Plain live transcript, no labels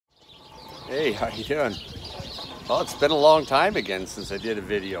Hey, how you doing? Well, it's been a long time again since I did a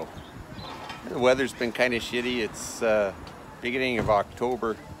video. The weather's been kind of shitty. It's beginning of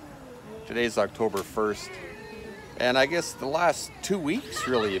October. Today's October 1st. And I guess the last 2 weeks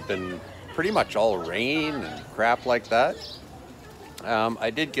really have been pretty much all rain and crap like that. I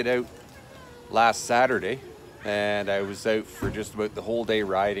did get out last Saturday and I was out for just about the whole day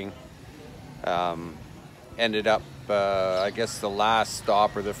riding. Ended up, I guess the last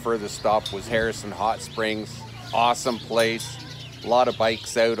stop or the furthest stop was Harrison Hot Springs. Awesome place. A lot of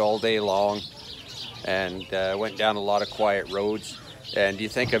bikes out all day long, and went down a lot of quiet roads. And do you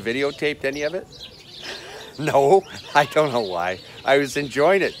think I videotaped any of it? No, I don't know why. I was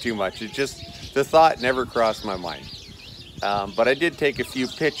enjoying it too much. It just, the thought never crossed my mind. But I did take a few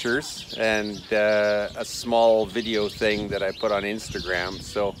pictures and a small video thing that I put on Instagram.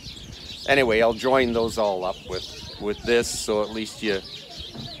 So anyway, I'll join those all up with this, so at least you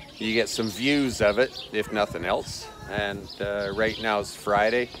get some views of it, if nothing else. And right now is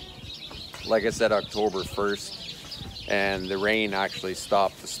Friday, like I said, October 1st, and the rain actually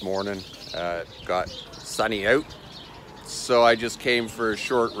stopped this morning. It got sunny out, so I just came for a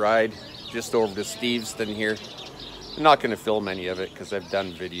short ride just over to Steveston here. I'm not going to film any of it because I've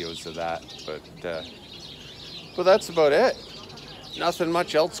done videos of that, but that's about it. Nothing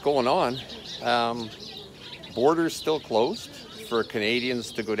much else going on. Border's still closed for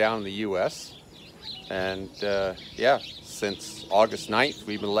Canadians to go down to the US. And yeah, since August 9th,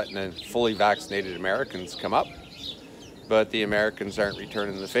 we've been letting the fully vaccinated Americans come up, but the Americans aren't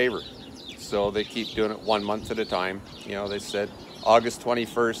returning the favor. So they keep doing it 1 month at a time. You know, they said August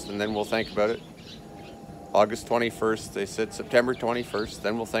 21st and then we'll think about it. August 21st, they said September 21st,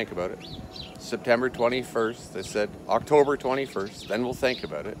 then we'll think about it. September 21st, they said October 21st, then we'll think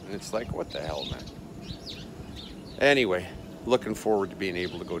about it. And it's like, what the hell, man? Anyway, looking forward to being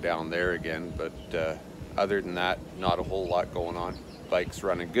able to go down there again, but other than that, not a whole lot going on. Bike's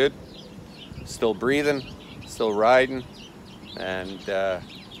running good, still breathing, still riding, and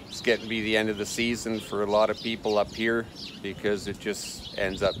it's getting to be the end of the season for a lot of people up here because it just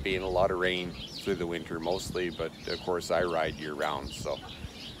ends up being a lot of rain through the winter mostly, but of course I ride year round, so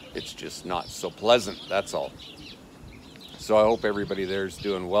it's just not so pleasant, that's all. So I hope everybody there is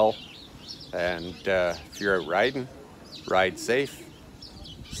doing well, and if you're out riding, ride safe.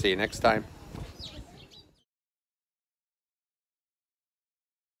 See you next time.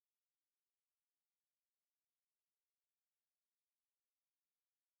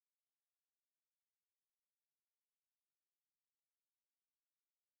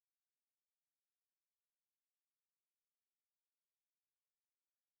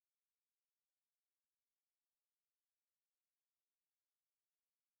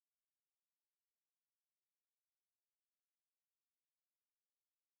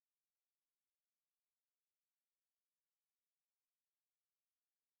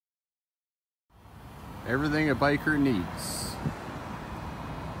 Everything a biker needs.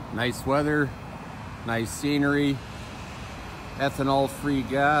 Nice weather, nice scenery, ethanol-free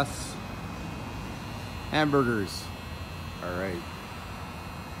gas, hamburgers. All right.